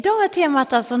Idag är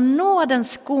temat alltså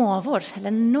nådens gåvor,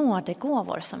 eller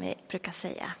nådegåvor som vi brukar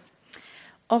säga.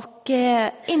 Och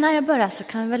innan jag börjar så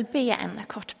kan vi väl be en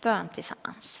kort bön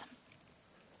tillsammans.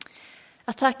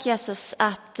 Jag tackar Jesus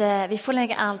att vi får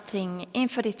lägga allting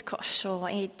inför ditt kors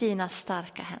och i dina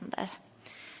starka händer.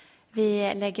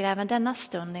 Vi lägger även denna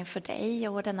stund inför dig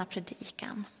och denna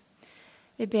predikan.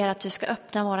 Vi ber att du ska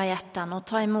öppna våra hjärtan och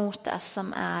ta emot det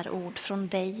som är ord från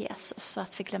dig, Jesus, så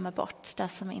att vi glömmer bort det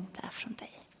som inte är från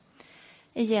dig.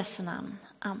 I Jesu namn.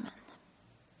 Amen.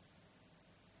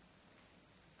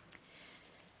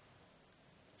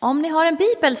 Om ni har en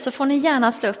bibel så får ni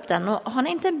gärna slå upp den. Och har ni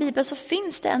inte en bibel så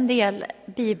finns det en del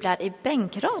biblar i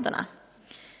bänkraderna.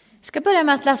 Jag ska börja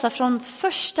med att läsa från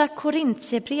första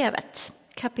Korintierbrevet,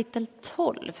 kapitel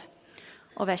 12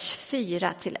 och vers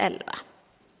 4-11.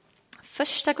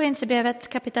 Första Korintierbrevet,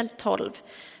 kapitel 12,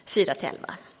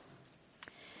 4-11.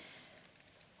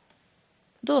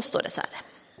 Då står det så här.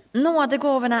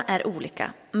 Nådegåvorna är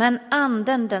olika, men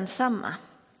anden densamma.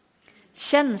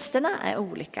 Tjänsterna är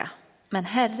olika, men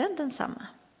Herren densamma.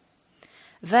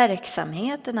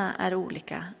 Verksamheterna är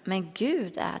olika, men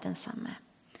Gud är densamme.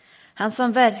 Han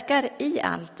som verkar i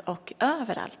allt och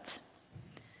överallt.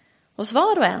 Hos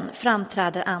var och en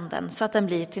framträder anden så att den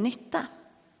blir till nytta.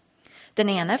 Den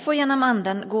ene får genom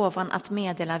anden gåvan att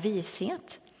meddela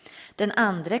vishet. Den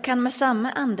andra kan med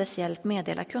samma andes hjälp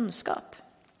meddela kunskap.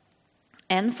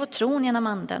 En får tron genom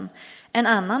anden, en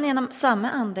annan genom samma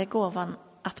ande gåvan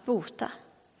att bota.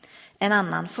 En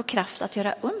annan får kraft att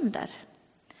göra under.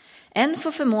 En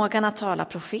får förmågan att tala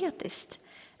profetiskt,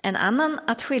 en annan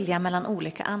att skilja mellan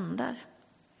olika andar.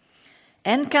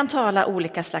 En kan tala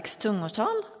olika slags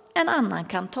tungotal, en annan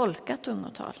kan tolka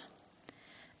tungotal.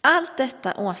 Allt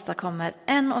detta åstadkommer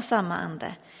en och samma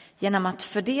ande genom att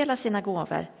fördela sina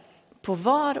gåvor på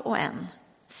var och en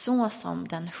så som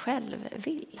den själv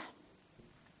vill.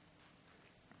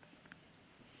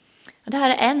 Det här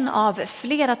är en av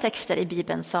flera texter i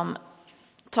Bibeln som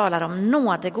talar om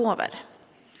nådegåvor.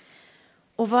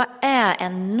 Och vad är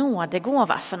en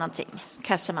nådegåva för någonting?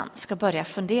 Kanske man ska börja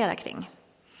fundera kring.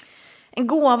 En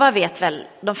gåva vet väl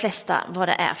de flesta vad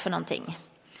det är för någonting.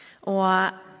 Och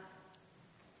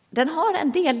den har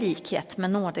en del likhet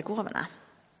med nådegåvorna.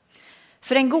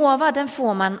 För en gåva den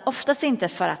får man oftast inte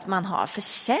för att man har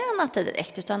förtjänat det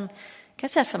direkt, utan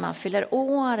kanske för att man fyller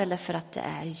år eller för att det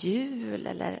är jul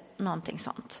eller någonting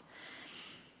sånt.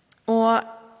 Och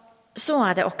så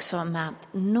är det också med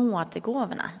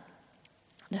nådegåvorna.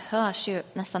 Det hörs ju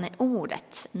nästan i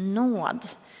ordet nåd.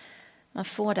 Man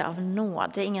får det av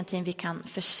nåd. Det är ingenting vi kan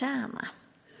förtjäna.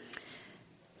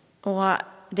 Och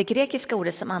det grekiska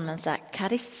ordet som används är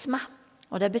karisma.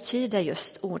 Och det betyder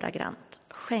just ordagrant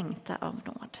skänkta av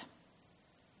nåd.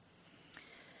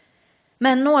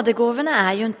 Men nådegåvorna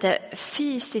är ju inte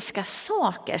fysiska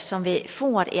saker som vi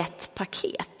får i ett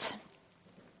paket.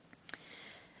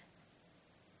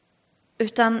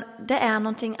 Utan det är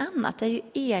någonting annat. Det är ju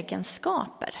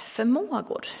egenskaper,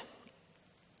 förmågor.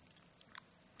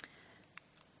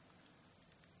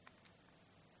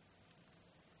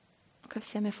 Ska vi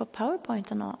se om jag får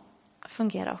PowerPointen att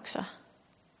fungera också.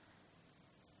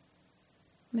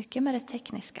 Mycket med det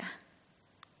tekniska.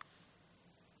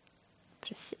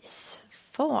 Precis.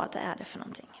 Vad är det för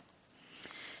någonting?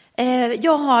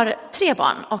 Jag har 3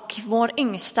 barn och vår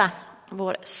yngsta,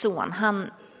 vår son,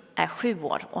 han är 7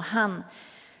 år och han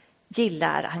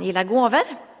gillar gåvor.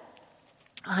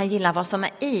 Och han gillar vad som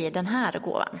är i den här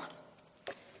gåvan.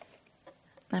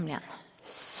 Nämligen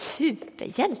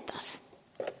superhjältar.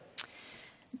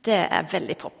 Det är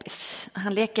väldigt poppis.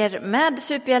 Han leker med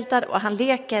superhjältar och han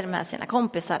leker med sina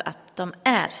kompisar att de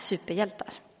är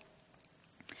superhjältar.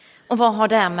 Och vad har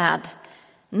det med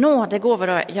nådegåvor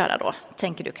att göra då,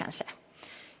 tänker du kanske?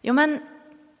 Jo, men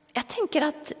jag tänker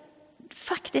att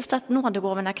faktiskt att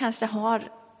nådegåvorna kanske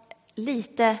har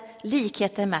lite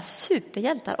likheter med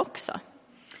superhjältar också.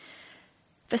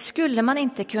 För skulle man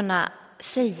inte kunna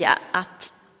säga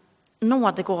att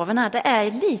nådegåvorna, det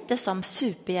är lite som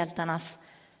superhjältarnas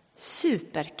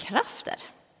superkrafter?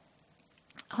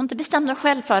 Jag har inte bestämt mig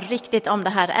själv för riktigt om det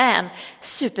här är en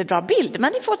superbra bild.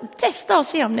 Men ni får testa och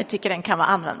se om ni tycker den kan vara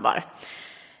användbar.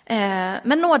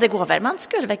 Men nådegåvor, man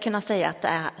skulle väl kunna säga att det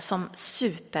är som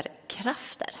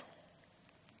superkrafter.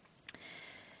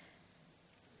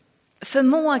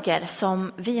 Förmågor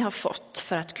som vi har fått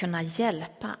för att kunna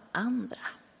hjälpa andra.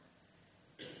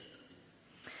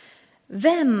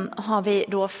 Vem har vi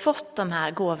då fått de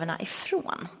här gåvorna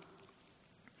ifrån?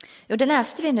 Jo, det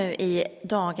läste vi nu i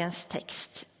dagens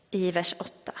text i vers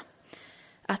 8.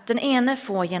 Att den ene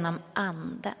får genom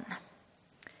anden.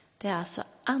 Det är alltså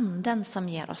anden som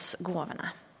ger oss gåvorna.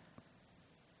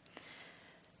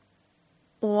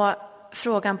 Och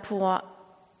frågan på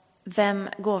vem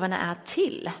gåvorna är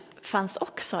till fanns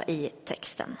också i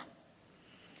texten.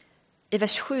 I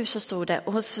vers 7 så stod det: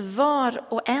 och hos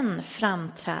var och en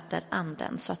framträder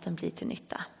anden så att den blir till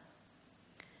nytta.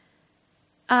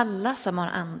 Alla som har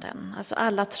anden, alltså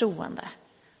alla troende,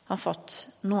 har fått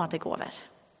nådegåvor.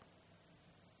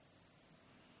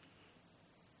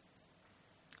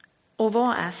 Och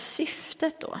vad är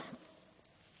syftet då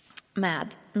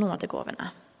med nådegåvorna?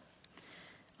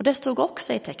 Och det stod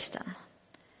också i texten.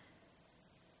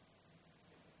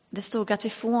 Det stod att vi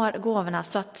får gåvorna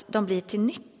så att de blir till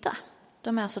nytta.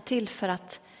 De är alltså till för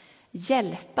att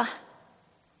hjälpa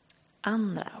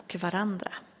andra och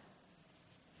varandra.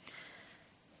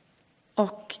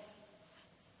 Och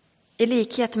i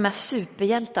likhet med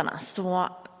superhjältarna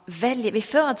så vi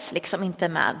föds liksom inte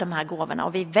med de här gåvorna,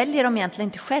 och vi väljer dem egentligen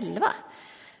inte själva.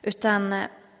 Utan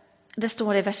det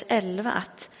står i vers 11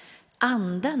 att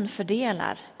anden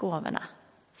fördelar gåvorna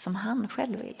som han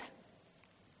själv vill.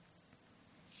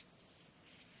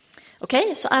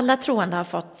 Okej, så alla troende har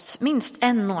fått minst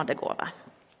en nådegåva.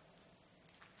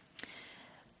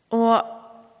 Och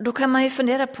då kan man ju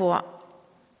fundera på,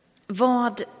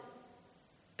 vad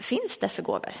finns det för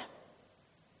gåvor?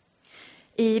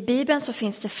 I Bibeln så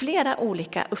finns det flera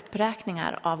olika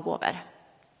uppräkningar av gåvor.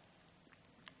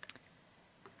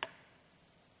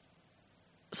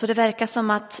 Så det verkar som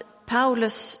att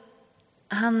Paulus,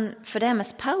 för det är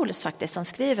mest Paulus faktiskt som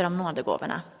skriver om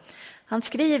nådegåvorna. Han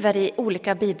skriver i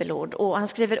olika bibelord och han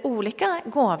skriver olika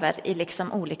gåvor i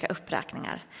liksom olika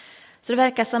uppräkningar. Så det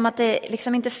verkar som att det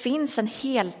liksom inte finns en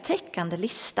heltäckande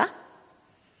lista.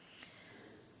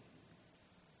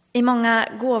 I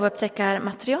många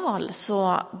gåvoupptäckarmaterial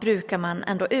så brukar man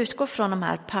ändå utgå från de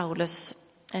här Paulus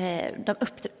de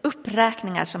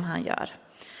uppräkningar som han gör.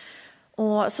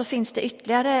 Och så finns det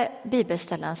ytterligare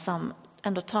bibelställen som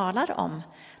ändå talar om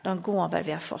de gåvor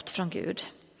vi har fått från Gud.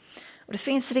 Och det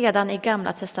finns redan i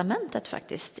Gamla testamentet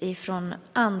faktiskt, ifrån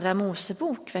Andra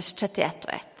Mosebok, vers 31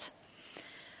 och 1.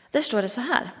 Där står det så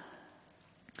här: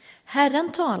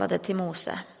 Herren talade till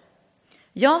Mose: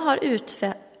 jag har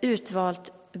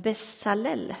utvalt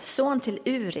Besalel, son till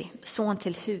Uri, son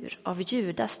till Hur, av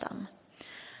Judastam,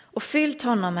 och fyllt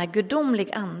honom med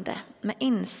gudomlig ande, med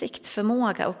insikt,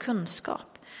 förmåga och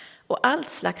kunskap och allt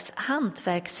slags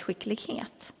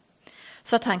hantverksskicklighet,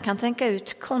 så att han kan tänka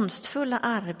ut konstfulla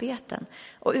arbeten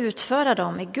och utföra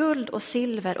dem i guld och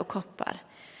silver och koppar,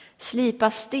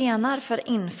 slipa stenar för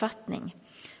infattning,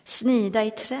 snida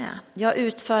i trä, ja,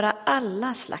 utföra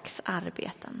alla slags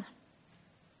arbeten.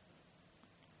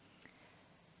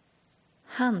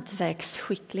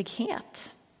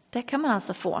 Hantverksskicklighet, det kan man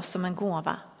alltså få som en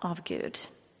gåva av Gud.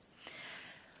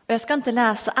 Och jag ska inte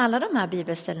läsa alla de här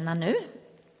bibelställena nu,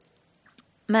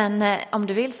 men om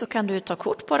du vill så kan du ta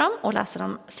kort på dem och läsa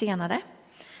dem senare.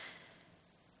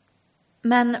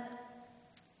 Men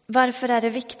varför är det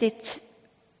viktigt?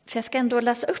 För jag ska ändå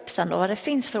läsa upp sen då vad det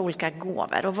finns för olika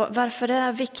gåvor. Och varför är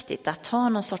det viktigt att ha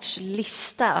någon sorts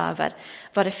lista över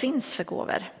vad det finns för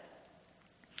gåvor?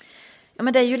 Ja,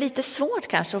 men det är ju lite svårt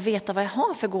kanske att veta vad jag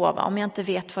har för gåva om jag inte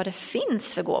vet vad det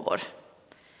finns för gåvor.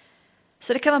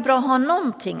 Så det kan vara bra att ha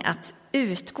någonting att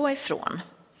utgå ifrån.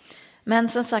 Men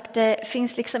som sagt, det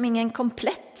finns liksom ingen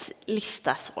komplett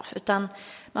lista så, utan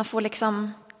man får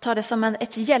liksom ta det som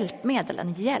ett hjälpmedel,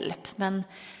 en hjälp, men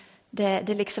det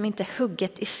är liksom inte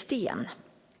hugget i sten.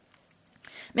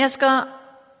 Men jag ska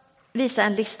visa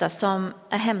en lista som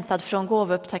är hämtad från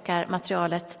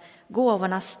gåvoupptäckarmaterialet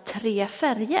Gåvornas 3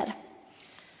 färger.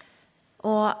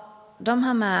 Och de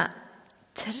har med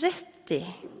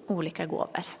 30 olika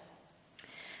gåvor.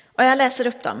 Och jag läser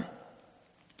upp dem.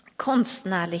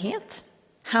 Konstnärlighet,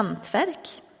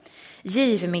 hantverk,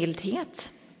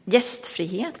 givmildhet,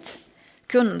 gästfrihet,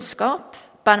 kunskap,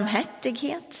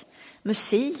 barmhärtighet,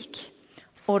 musik,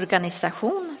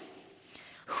 organisation,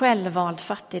 självvald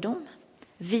fattigdom,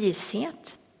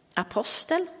 vishet,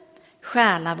 apostel,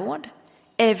 själavård,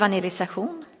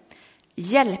 evangelisation,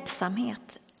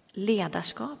 hjälpsamhet,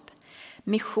 ledarskap,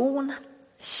 mission,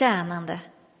 tjänande,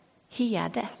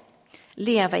 herde,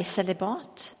 leva i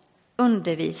celibat,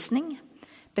 undervisning,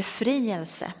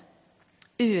 befrielse,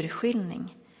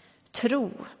 urskiljning,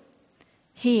 tro,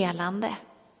 helande,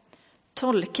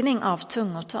 tolkning av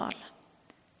tungotal,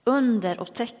 under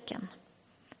och tecken,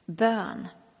 bön,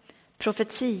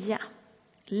 profetia,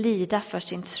 lida för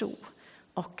sin tro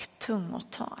och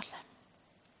tungotal.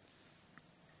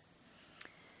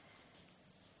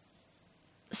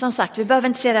 Som sagt, vi behöver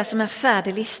inte se det som en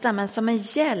färdig lista, men som en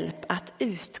hjälp att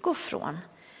utgå från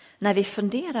när vi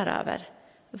funderar över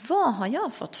vad har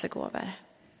jag fått för gåvor?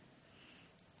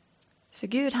 För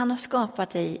Gud, han har skapat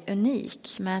dig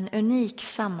unik med en unik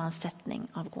sammansättning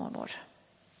av gåvor.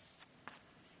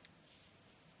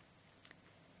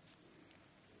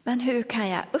 Men hur kan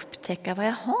jag upptäcka vad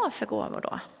jag har för gåvor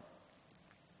då?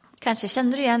 Kanske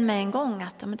känner du igen med en gång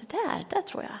att men det där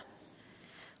tror jag.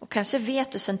 Och kanske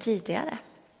vet du sedan tidigare.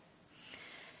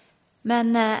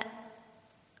 Men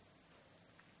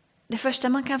det första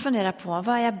man kan fundera på,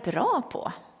 vad är jag bra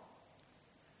på?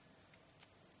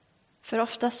 För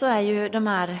ofta så är ju de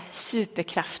här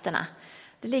superkrafterna,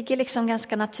 det ligger liksom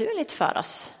ganska naturligt för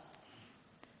oss.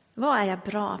 Vad är jag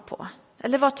bra på?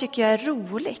 Eller vad tycker jag är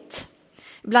roligt?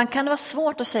 Ibland kan det vara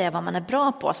svårt att säga vad man är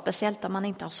bra på, speciellt om man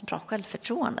inte har så bra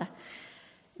självförtroende.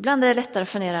 Ibland är det lättare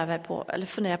att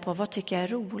fundera på vad tycker jag är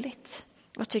roligt?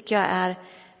 Vad tycker jag är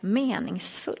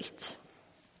meningsfullt?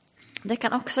 Det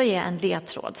kan också ge en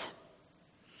ledtråd.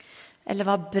 Eller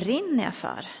vad brinner jag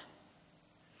för?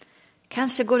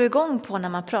 Kanske går du igång på när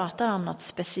man pratar om något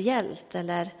speciellt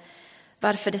eller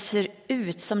varför det ser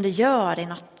ut som det gör i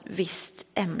något visst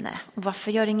ämne. Och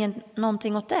varför gör ingen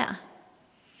någonting åt det?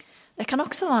 Det kan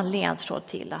också vara en ledtråd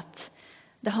till att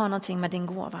det har någonting med din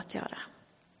gåva att göra.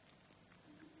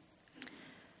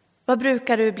 Vad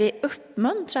brukar du bli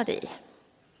uppmuntrad i?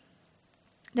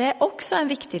 Det är också en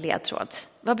viktig ledtråd.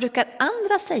 Vad brukar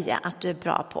andra säga att du är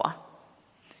bra på?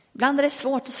 Ibland är det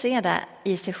svårt att se det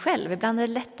i sig själv. Ibland är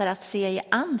det lättare att se i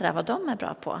andra vad de är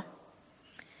bra på.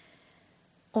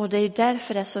 Och det är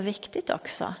därför det är så viktigt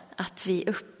också att vi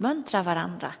uppmuntrar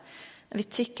varandra. När vi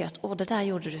tycker att det där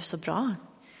gjorde du så bra.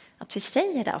 Att vi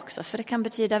säger det också. För det kan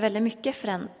betyda väldigt mycket för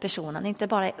den personen. Inte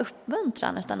bara i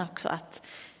uppmuntran utan också att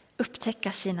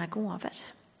upptäcka sina gåvor.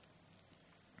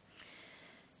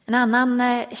 En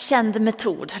annan känd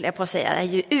metod, höll jag på att säga, är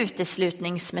ju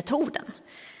uteslutningsmetoden.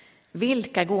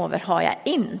 Vilka gåvor har jag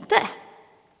inte?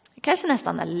 Det kanske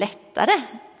nästan är lättare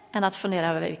än att fundera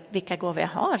över vilka gåvor jag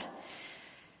har.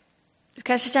 Du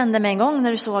kanske kände med en gång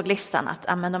när du såg listan att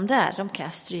de kan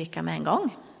jag stryka med en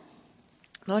gång.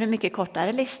 Då är det en mycket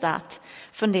kortare lista att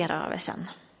fundera över sen.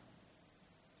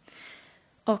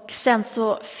 Och sen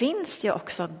så finns det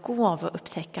också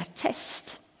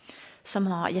gåvoupptäckartest som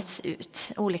har getts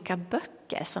ut. Olika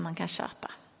böcker som man kan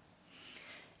köpa.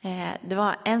 Det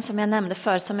var en som jag nämnde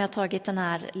förut som jag tagit den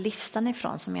här listan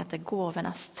ifrån som heter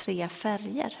Gåvornas 3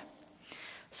 färger.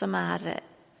 Som är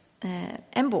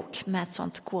en bok med ett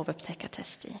sånt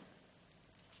gåvoupptäckartest i.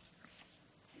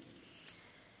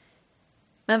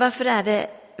 Men varför är det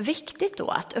viktigt då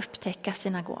att upptäcka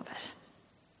sina gåvor?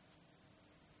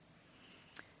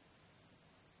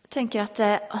 Jag tänker att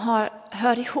det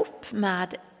hör ihop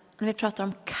med när vi pratar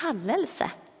om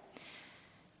kallelse.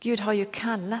 Gud har ju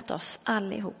kallat oss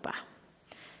allihopa.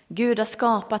 Gud har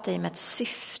skapat dig med ett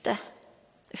syfte.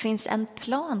 Det finns en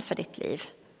plan för ditt liv.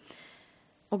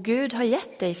 Och Gud har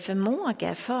gett dig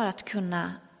förmågor för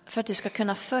att du ska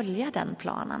kunna följa den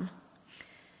planen.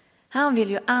 Han vill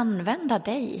ju använda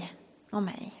dig och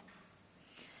mig.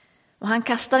 Och han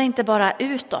kastar inte bara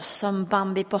ut oss som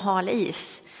Bambi på hal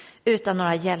is utan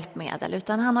några hjälpmedel.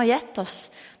 Utan han har gett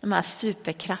oss de här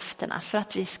superkrafterna för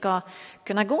att vi ska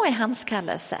kunna gå i hans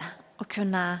kallelse och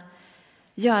kunna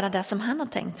göra det som han har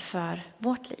tänkt för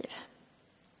vårt liv.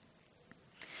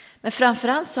 Men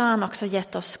framförallt så har han också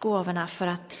gett oss gåvorna för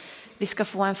att vi ska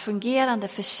få en fungerande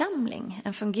församling,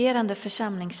 en fungerande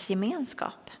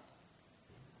församlingsgemenskap.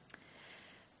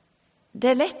 Det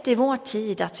är lätt i vår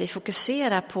tid att vi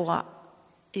fokuserar på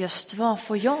just vad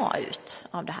får jag ut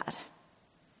av det här.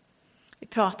 Vi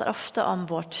pratar ofta om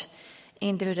vårt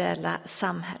individuella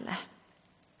samhälle.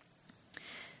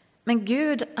 Men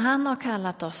Gud, han har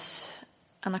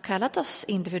kallat oss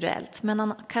individuellt, men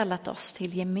han har kallat oss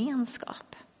till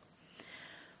gemenskap.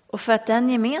 Och för att den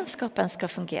gemenskapen ska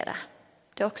fungera,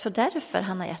 det är också därför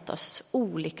han har gett oss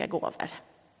olika gåvor. Det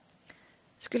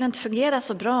skulle inte fungera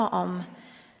så bra om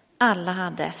alla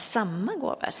hade samma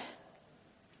gåvor.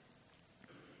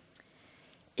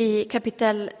 I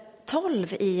kapitel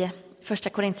 12 i första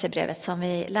Korintierbrevet som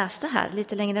vi läste här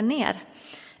lite längre ner,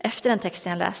 efter den texten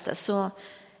jag läste, så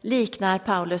liknar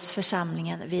Paulus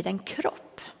församlingen vid en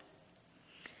kropp.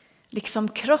 Liksom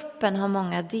kroppen har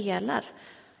många delar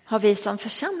har vi som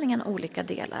församlingen olika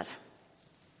delar.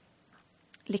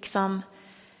 Liksom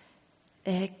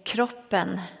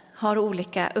kroppen har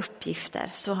olika uppgifter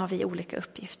så har vi olika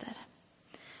uppgifter.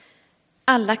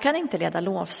 Alla kan inte leda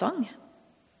lovsång.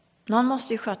 Någon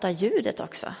måste ju sköta ljudet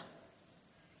också.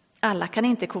 Alla kan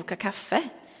inte koka kaffe.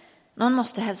 Någon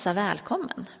måste hälsa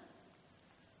välkommen.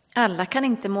 Alla kan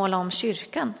inte måla om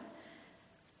kyrkan.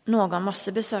 Någon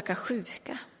måste besöka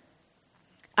sjuka.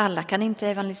 Alla kan inte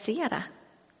evangelisera.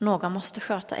 Någon måste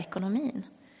sköta ekonomin.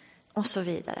 Och så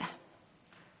vidare.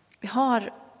 Vi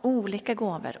har olika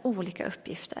gåvor, olika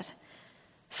uppgifter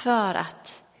för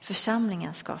att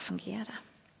församlingen ska fungera.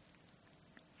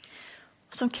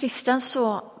 Som kristen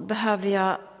så behöver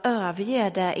jag överge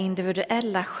det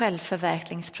individuella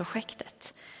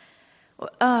självförverklingsprojektet och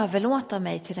överlåta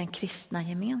mig till den kristna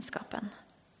gemenskapen.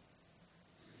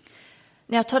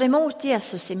 När jag tar emot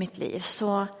Jesus i mitt liv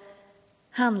så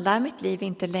handlar mitt liv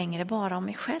inte längre bara om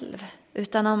mig själv,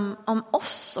 utan om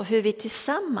oss och hur vi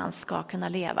tillsammans ska kunna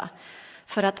leva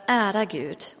för att ära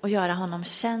Gud och göra honom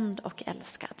känd och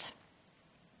älskad.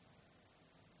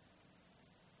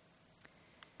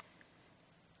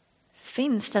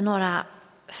 Finns det några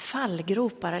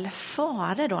fallgropar eller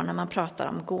faror då när man pratar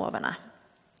om gåvorna?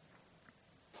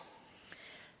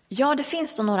 Ja, det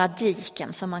finns då några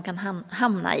diken som man kan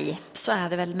hamna i. Så är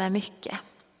det väl med mycket.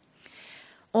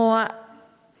 Och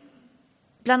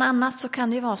bland annat så kan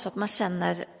det ju vara så att man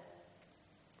känner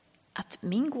att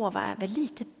min gåva är väl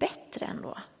lite bättre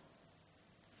ändå.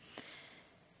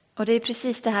 Och det är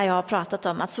precis det här jag har pratat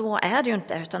om, att så är det ju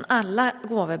inte, utan alla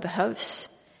gåvor behövs.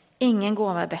 Ingen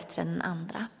gåva är bättre än den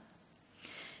andra.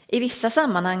 I vissa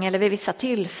sammanhang eller vid vissa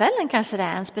tillfällen kanske det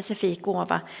är en specifik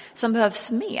gåva som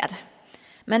behövs mer.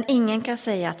 Men ingen kan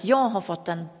säga att jag har fått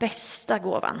den bästa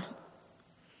gåvan.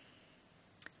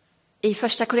 I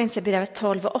första Korinthierbrevet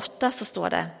 12:8 så står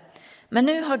det: men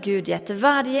nu har Gud gett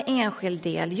varje enskild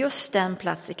del just den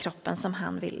plats i kroppen som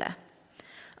han ville.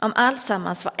 Om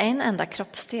alltsammans var en enda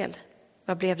kroppsdel,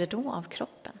 vad blev det då av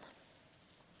kroppen?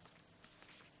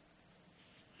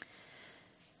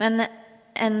 Men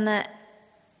en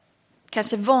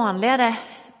kanske vanligare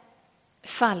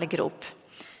fallgrop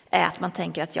är att man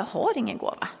tänker att jag har ingen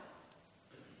gåva.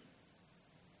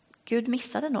 Gud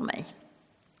missade nog mig.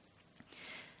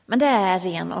 Men det är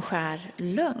ren och skär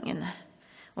lögn.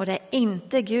 Och det är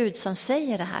inte Gud som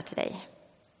säger det här till dig.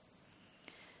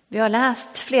 Vi har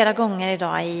läst flera gånger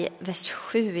idag i vers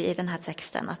 7 i den här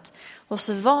texten att hos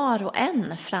var och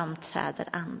en framträder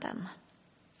anden.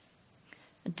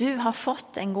 Du har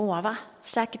fått en gåva,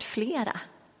 säkert flera.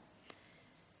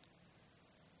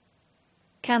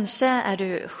 Kanske är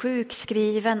du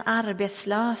sjukskriven,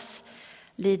 arbetslös,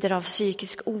 lider av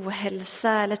psykisk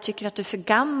ohälsa eller tycker att du är för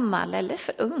gammal eller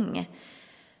för ung.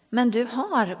 Men du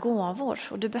har gåvor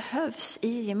och du behövs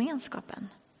i gemenskapen.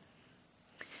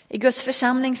 I Guds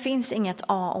församling finns inget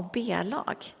A- och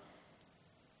B-lag.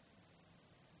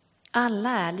 Alla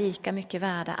är lika mycket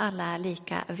värda, alla är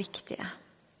lika viktiga.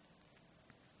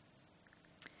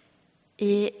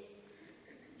 I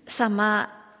samma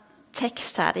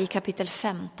text här i kapitel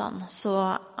 15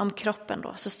 så om kroppen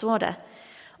då så står det: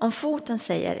 om foten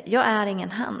säger jag är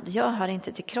ingen hand, jag hör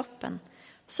inte till kroppen,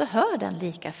 så hör den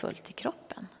lika fullt till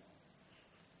kroppen.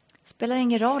 Spelar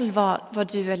ingen roll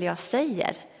vad du eller jag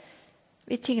säger.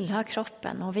 Vi tillhör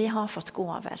kroppen och vi har fått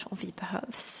gåvor och vi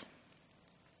behövs.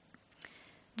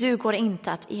 Du går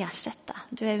inte att ersätta,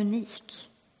 du är unik.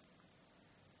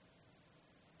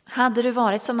 Hade du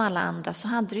varit som alla andra så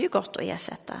hade du ju gått att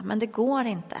ersätta, men det går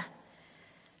inte.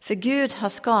 För Gud har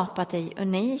skapat dig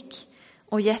unik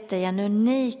och gett dig en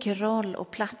unik roll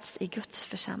och plats i Guds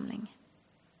församling.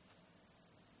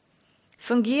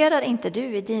 Fungerar inte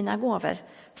du i dina gåvor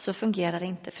så fungerar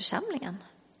inte församlingen.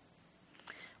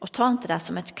 Och ta inte det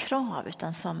som ett krav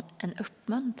utan som en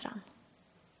uppmuntran.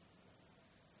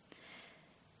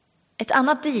 Ett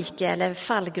annat dike eller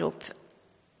fallgrop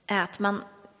är att man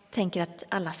tänker att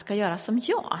alla ska göra som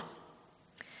jag.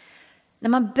 När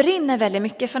man brinner väldigt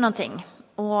mycket för någonting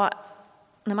och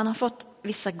när man har fått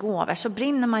vissa gåvor så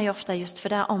brinner man ju ofta just för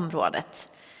det här området.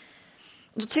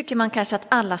 Då tycker man kanske att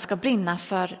alla ska brinna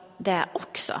för det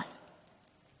också.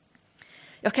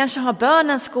 Jag kanske har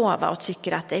bönens gåva och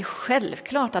tycker att det är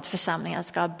självklart att församlingen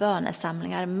ska ha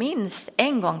bönesamlingar minst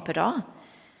en gång per dag.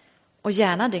 Och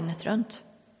gärna dygnet runt.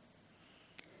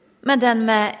 Men den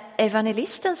med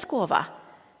evangelistens gåva,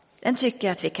 den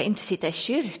tycker att vi kan inte sitta i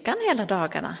kyrkan hela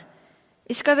dagarna.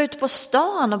 Vi ska vara ute på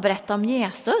stan och berätta om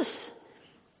Jesus.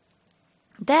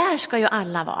 Där ska ju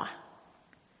alla vara.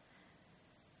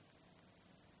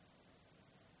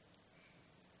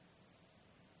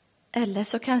 Eller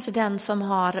så kanske den som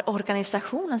har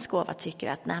organisationens gåva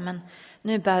tycker att nej, men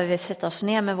nu behöver vi sätta oss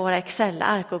ner med våra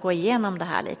Excel-ark och gå igenom det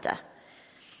här lite.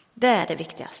 Det är det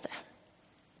viktigaste.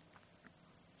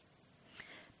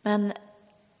 Men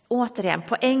återigen,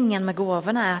 poängen med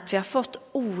gåvorna är att vi har fått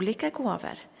olika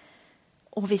gåvor.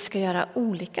 Och vi ska göra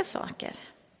olika saker.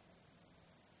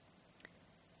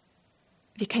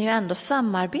 Vi kan ju ändå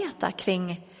samarbeta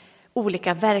kring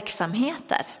olika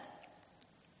verksamheter.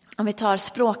 Om vi tar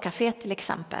språkcafé till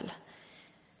exempel.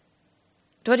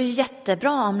 Då är det ju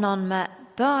jättebra om någon med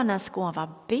bönens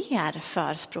gåva ber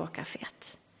för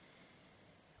språkcaféet.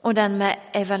 Och den med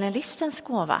evangelistens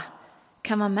gåva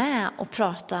kan vara med och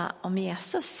prata om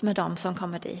Jesus med dem som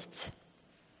kommer dit.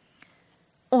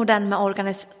 Och den med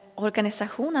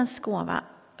organisationens gåva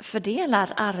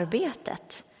fördelar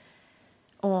arbetet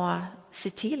och ser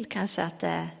till kanske att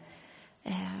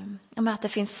det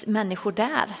finns människor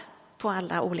där på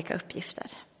alla olika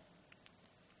uppgifter.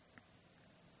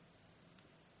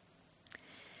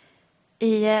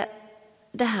 I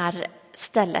det här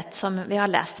stället som vi har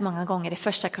läst många gånger i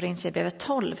första Korinthierbrevet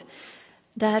 12,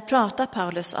 där pratar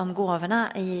Paulus om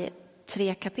gåvorna i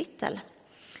 3 kapitel.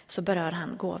 Så berör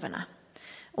han gåvorna.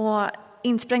 Och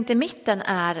insprängt i mitten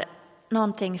är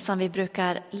någonting som vi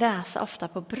brukar läsa ofta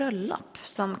på bröllop,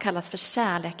 som kallas för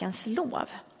kärlekens lov.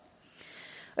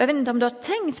 Och jag vet inte om du har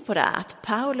tänkt på det, att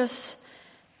Paulus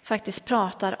faktiskt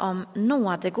pratar om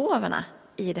nådegåvorna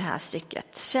i det här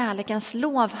stycket. Kärlekens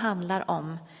lov handlar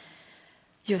om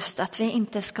just att vi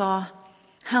inte ska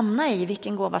hamna i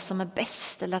vilken gåva som är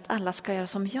bäst eller att alla ska göra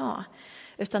som jag,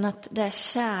 utan att det är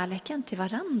kärleken till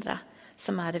varandra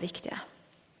som är det viktiga.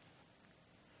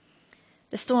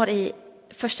 Det står i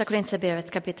första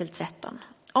Korinthierbrevet kapitel 13.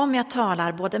 Om jag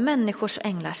talar både människors och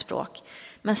änglars språk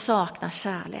men saknar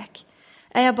kärlek,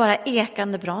 är jag bara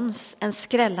ekande brons, en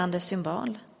skrällande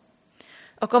symbol.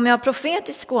 Och om jag har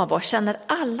profetisk gåva och känner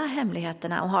alla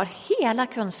hemligheterna och har hela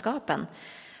kunskapen,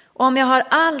 och om jag har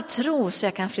all tro så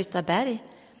jag kan flytta berg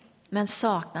men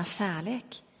saknar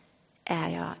kärlek, är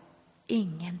jag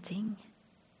ingenting.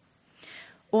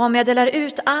 Och om jag delar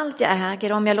ut allt jag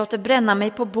äger, om jag låter bränna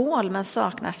mig på bål men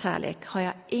saknar kärlek, har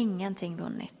jag ingenting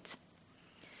vunnit.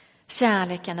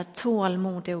 Kärleken är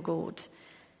tålmodig och god.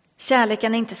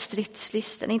 Kärleken är inte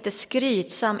stridslysten, inte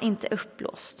skrytsam, inte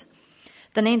uppblåst.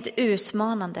 Den är inte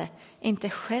utmanande, inte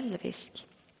självisk.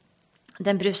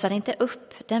 Den brusar inte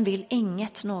upp, den vill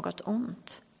inget något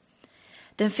ont.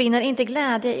 Den finner inte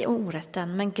glädje i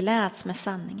orätten, men gläds med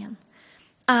sanningen.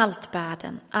 Allt bär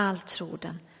den, allt tror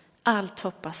den, allt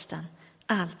hoppas den,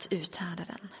 allt uthärdar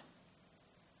den.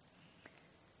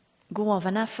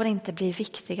 Gåvorna får inte bli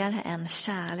viktigare än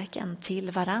kärleken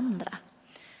till varandra.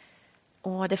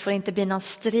 Och det får inte bli någon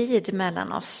strid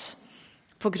mellan oss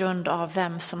på grund av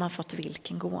vem som har fått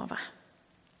vilken gåva.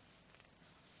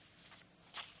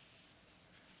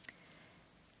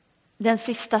 Den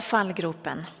sista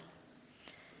fallgropen,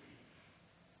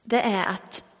 det är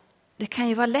att det kan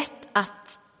ju vara lätt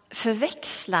att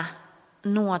förväxla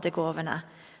nådegåvorna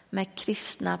med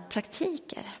kristna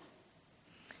praktiker.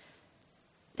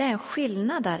 Det är en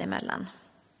skillnad däremellan.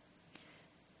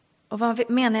 Och vad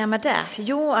menar jag med det?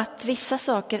 Jo, att vissa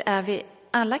saker är vi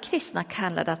alla kristna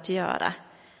kallade att göra,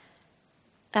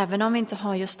 även om vi inte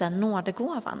har just den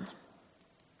nådegåvan.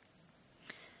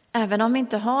 Även om vi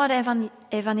inte har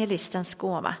evangelistens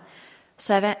gåva,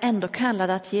 så är vi ändå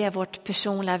kallade att ge vårt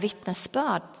personliga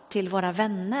vittnesbörd till våra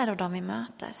vänner och de vi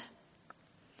möter.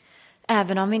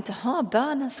 Även om vi inte har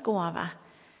bönens gåva,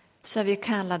 så är vi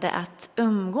kallade att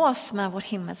umgås med vår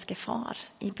himmelske far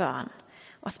i bön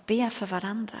och att be för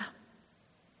varandra.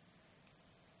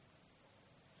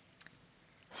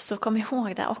 Så kom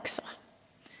ihåg det också,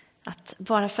 att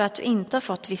bara för att du inte har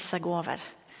fått vissa gåvor,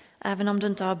 även om du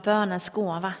inte har bönens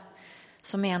gåva,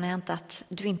 så menar jag inte att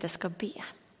du inte ska be.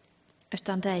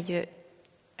 Utan det är ju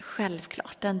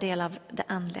självklart en del av det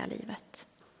andliga livet.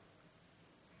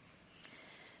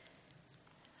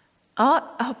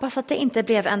 Ja, jag hoppas att det inte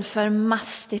blev en för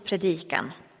mastig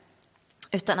predikan,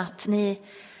 utan att ni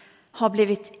har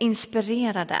blivit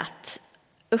inspirerade att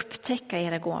upptäcka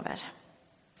era gåvor.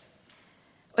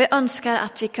 Och jag önskar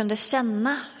att vi kunde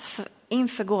känna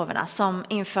inför gåvorna som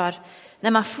inför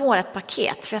när man får ett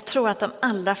paket. För jag tror att de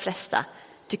allra flesta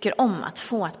tycker om att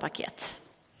få ett paket.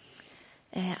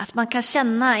 Att man kan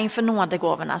känna inför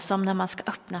nådegåvorna som när man ska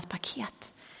öppna ett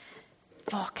paket.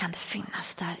 Vad kan det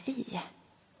finnas där i?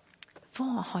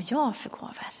 Vad har jag för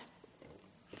gåvor?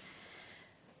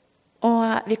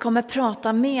 Och vi kommer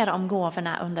prata mer om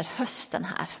gåvorna under hösten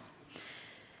här.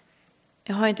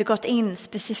 Jag har inte gått in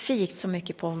specifikt så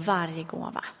mycket på varje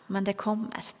gåva, men det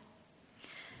kommer.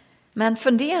 Men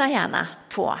fundera gärna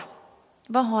på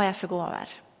vad har jag för gåvor?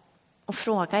 Och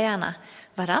fråga gärna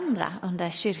varandra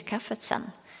under kyrkkaffet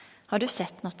sen. Har du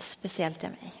sett något speciellt i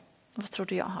mig? Vad tror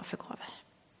du jag har för gåvor?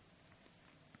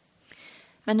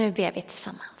 Men nu ber vi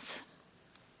tillsammans.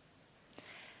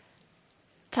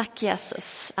 Tack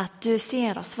Jesus att du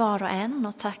ser oss var och en,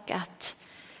 och tack att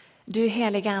du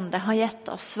helige Ande har gett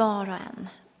oss var och en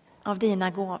av dina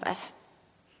gåvor.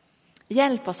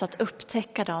 Hjälp oss att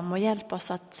upptäcka dem och hjälp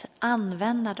oss att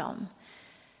använda dem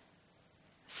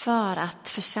för att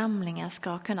församlingen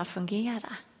ska kunna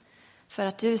fungera. för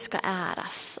att du ska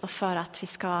äras och för att vi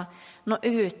ska nå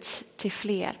ut till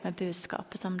fler med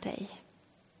budskapet om dig.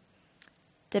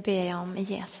 Det ber jag om i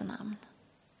Jesu namn.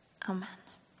 Amen.